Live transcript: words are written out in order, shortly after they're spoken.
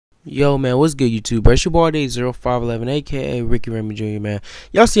Yo, man, what's good, YouTube, bro? It's your boy, Day0511, aka Ricky Raymond Jr., man.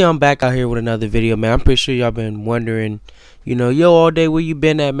 Y'all see I'm back out here with another video, man. I'm pretty sure y'all been wondering, yo, all day, where you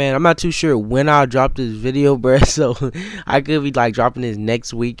been at, man? I'm not too sure when I'll drop this video, bro. So, I could be, like, dropping this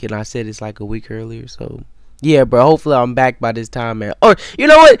next week, and I said it's, like, a week earlier, so... yeah, bro, hopefully I'm back by this time, man. Or, you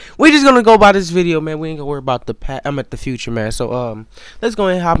know what? We're just gonna go by this video, man. We ain't gonna worry about the past. I'm at the future, man. So, let's go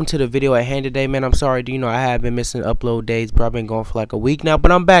ahead and hop into the video at hand today, man. I'm sorry, I have been missing upload days, bro. I've been going for like a week now,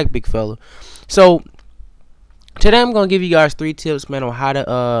 but I'm back, big fella. So, today I'm gonna give you guys 3 tips, man, on how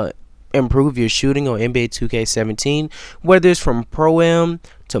to, improve your shooting on NBA 2K17, whether it's from Pro-Am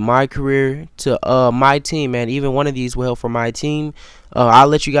to my career to my team, man. Even one of these will help for my team. I'll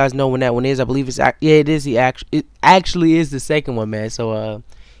let you guys know when that one is. I believe it actually is the second one, man. So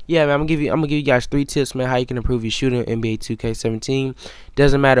yeah, man, I'm gonna give you guys 3 tips, man, how you can improve your shooting in NBA 2K17.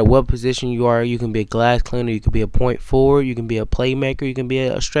 Doesn't matter what position you are. You can be a glass cleaner, you can be a point forward, you can be a playmaker, you can be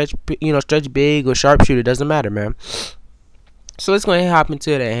a stretch big or sharpshooter. Doesn't matter, man. So let's go ahead and hop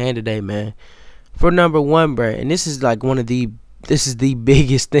into it at hand today, man. For number 1, bro, and this is like this is the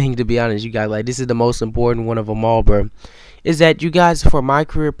biggest thing, to be honest, you guys. Like, this is the most important one of them all, bro. Is that you guys, for my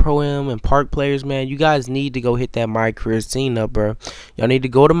career, Pro-Am and Park players, man, you guys need to go hit that my career scene up, bro. Y'all need to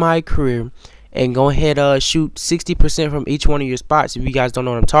go to my career and go ahead shoot 60% from each one of your spots. If you guys don't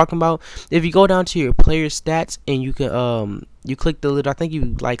know what I'm talking about, if you go down to your player stats and you can you click the little, I think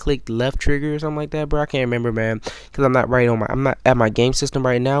you like click left trigger or something like that, bro. I can't remember, man, because I'm not at my game system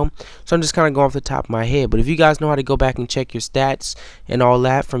right now, so I'm just kind of going off the top of my head. But if you guys know how to go back and check your stats and all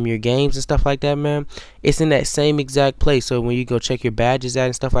that from your games and stuff like that, man, it's in that same exact place. So when you go check your badges at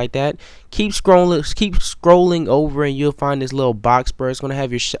and stuff like that, keep scrolling over and you'll find this little box, bro. It's gonna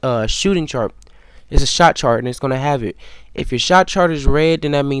have your shooting chart. It's a shot chart, and it's gonna have it. If your shot chart is red,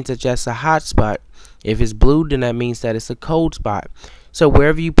 then that means that that's a hot spot. If it's blue, then that means that it's a cold spot. So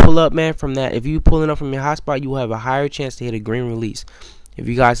wherever you pull up, man, from that, if you pulling up from your hot spot, you will have a higher chance to hit a green release. If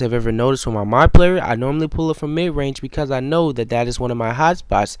you guys have ever noticed with my player, I normally pull up from mid-range because I know that that is one of my hot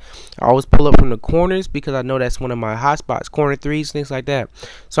spots. I always pull up from the corners because I know that's one of my hot spots, corner threes, things like that.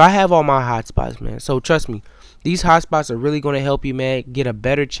 So I have all my hot spots, man. So trust me, these hot spots are really going to help you, man, get a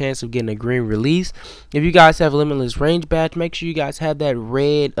better chance of getting a green release. If you guys have a limitless range badge, make sure you guys have that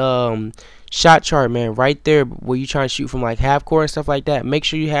red shot chart, man, right there where you try to shoot from like half court and stuff like that. Make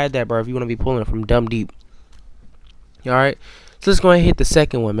sure you have that, bro, if you want to be pulling it from dumb deep. Alright, so let's go ahead and hit the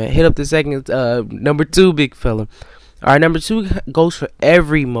second one, man. Hit up the second, number 2, big fella. Alright, number 2 goes for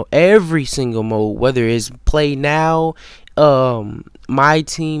every single mode, whether it's play now, my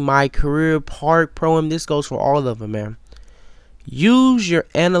team, my career, Park, Pro-Am. This goes for all of them, man. Use your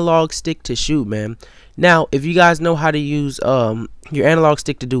analog stick to shoot, man. Now, if you guys know how to use your analog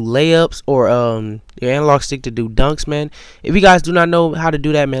stick to do layups or your analog stick to do dunks, man, if you guys do not know how to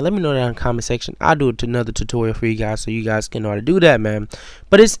do that, man, let me know that in the comment section. I'll do another tutorial for you guys so you guys can know how to do that, man.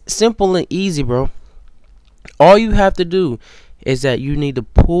 But it's simple and easy, bro. All you have to do is that you need to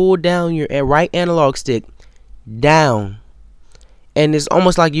pull down your right analog stick down. And it's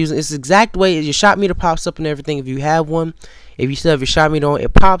almost like using, it's the exact way your shot meter pops up and everything. If you have one, if you still have your shot meter on,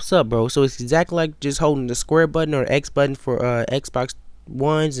 it pops up, bro. So it's exactly like just holding the square button or X button for Xbox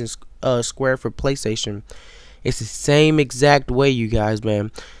Ones and square for PlayStation. It's the same exact way, you guys,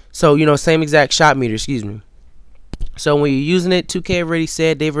 man. So, same exact shot meter, excuse me. So when you're using it, 2K already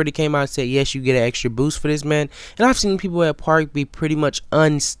said, they've already came out and said, yes, you get an extra boost for this, man. And I've seen people at Park be pretty much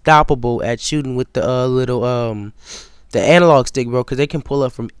unstoppable at shooting with the the analog stick, bro, because they can pull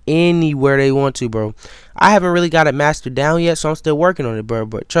up from anywhere they want to, bro. I haven't really got it mastered down yet, so I'm still working on it, bro.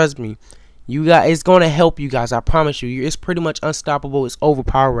 But trust me, it's going to help you guys. I promise you. It's pretty much unstoppable. It's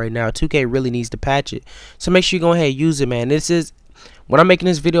overpowered right now. 2K really needs to patch it. So make sure you go ahead and use it, man. This is, when I'm making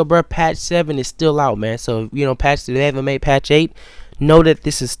this video, bro, patch 7 is still out, man. So, patch, they haven't made patch 8. Know that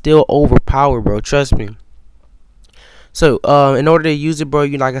this is still overpowered, bro. Trust me. So, in order to use it, bro,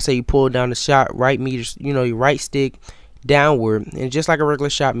 like I said, you pull down the shot right meter, your right stick downward, and just like a regular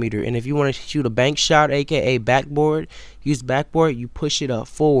shot meter. And if you want to shoot a bank shot, aka backboard, use backboard, you push it up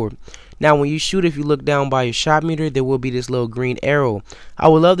forward. Now when you shoot, if you look down by your shot meter, there will be this little green arrow. I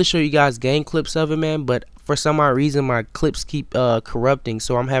would love to show you guys game clips of it, man, but for some odd reason my clips keep corrupting,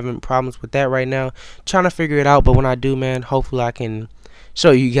 so I'm having problems with that right now, trying to figure it out. But when I do, man, hopefully I can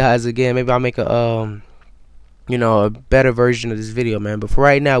show you guys again. Maybe I'll make a a better version of this video, man, but for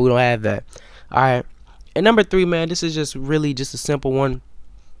right now we don't have that. Alright, and number 3, man, this is just really just a simple one.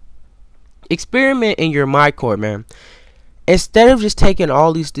 Experiment in your my court, man. Instead of just taking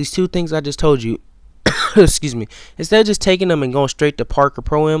all these 2 things I just told you excuse me, instead of just taking them and going straight to Parker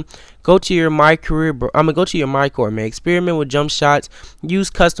Pro M, go to your My Career. Go to your My Court, man. Experiment with jump shots. Use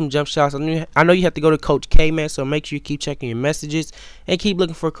custom jump shots. I know you have to go to Coach K, man. So make sure you keep checking your messages and keep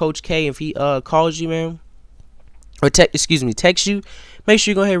looking for Coach K. If he calls you, man, or text you, make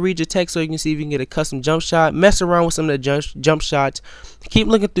sure you go ahead and read your text so you can see if you can get a custom jump shot. Mess around with some of the jump shots. Keep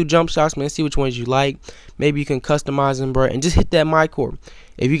looking through jump shots, man. See which ones you like. Maybe you can customize them, bro, and just hit that My Court.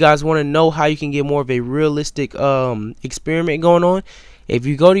 If you guys want to know how you can get more of a realistic experiment going on, if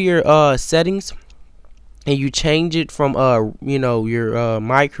you go to your settings and you change it from your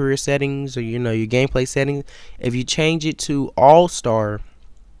My Career settings, or your gameplay settings, if you change it to All-Star,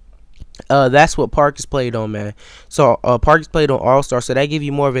 that's what Park is played on, man. So Park is played on All-Star, so that give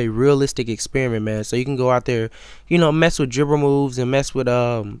you more of a realistic experiment, man. So you can go out there, mess with dribble moves and mess with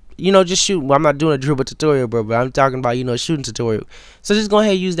just shoot. Well, I'm not doing a dribble tutorial, bro, but I'm talking about a shooting tutorial. So just go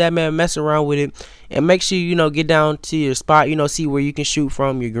ahead and use that, man. Mess around with it, and make sure get down to your spot. See where you can shoot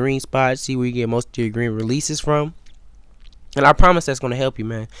from, your green spot. See where you get most of your green releases from. And I promise that's gonna help you,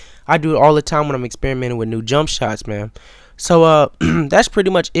 man. I do it all the time when I'm experimenting with new jump shots, man. So that's pretty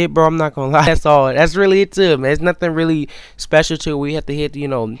much it, bro. I'm not gonna lie. That's all. That's really it too, man. There's nothing really special to it. We have to hit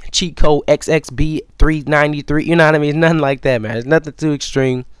cheat code XXB393. You know what I mean? It's nothing like that, man. It's nothing too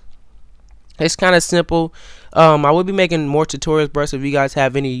extreme. It's kind of simple. I will be making more tutorials, bro. So if you guys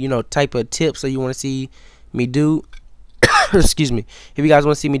have any type of tips that you want to see me do, excuse me, if you guys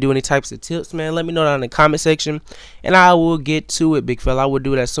want to see me do any types of tips, man, let me know down in the comment section, and I will get to it, big fella. I will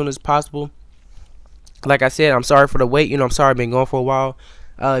do it as soon as possible. Like I said, I'm sorry for the wait. I'm sorry I've been gone for a while.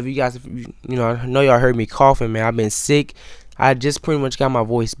 If you guys, I know y'all heard me coughing, man. I've been sick. I just pretty much got my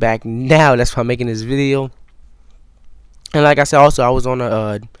voice back now. That's why I'm making this video. And like I said, also I was on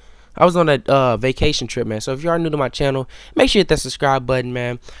a vacation trip, man. So if you are new to my channel, make sure you hit that subscribe button,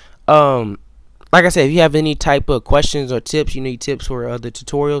 man. Like I said, if you have any type of questions or tips, you need tips for other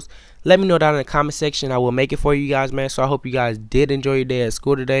tutorials, let me know down in the comment section. I will make it for you guys, man. So I hope you guys did enjoy your day at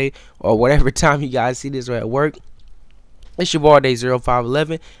school today, or whatever time you guys see this, or at work. It's your boy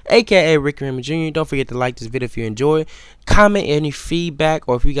ALLDAY0511, aka Ricky Raymond Jr. Don't forget to like this video if you enjoy. Comment any feedback,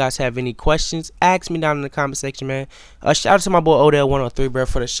 or if you guys have any questions, ask me down in the comment section, man. Shout out to my boy Odell103, bro,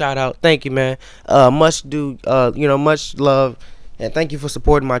 for the shout out. Thank you, man. Much love. And thank you for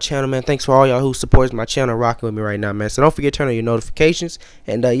supporting my channel, man. Thanks for all y'all who supports my channel, rocking with me right now, man. So don't forget to turn on your notifications.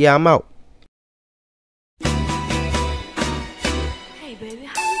 And yeah, I'm out.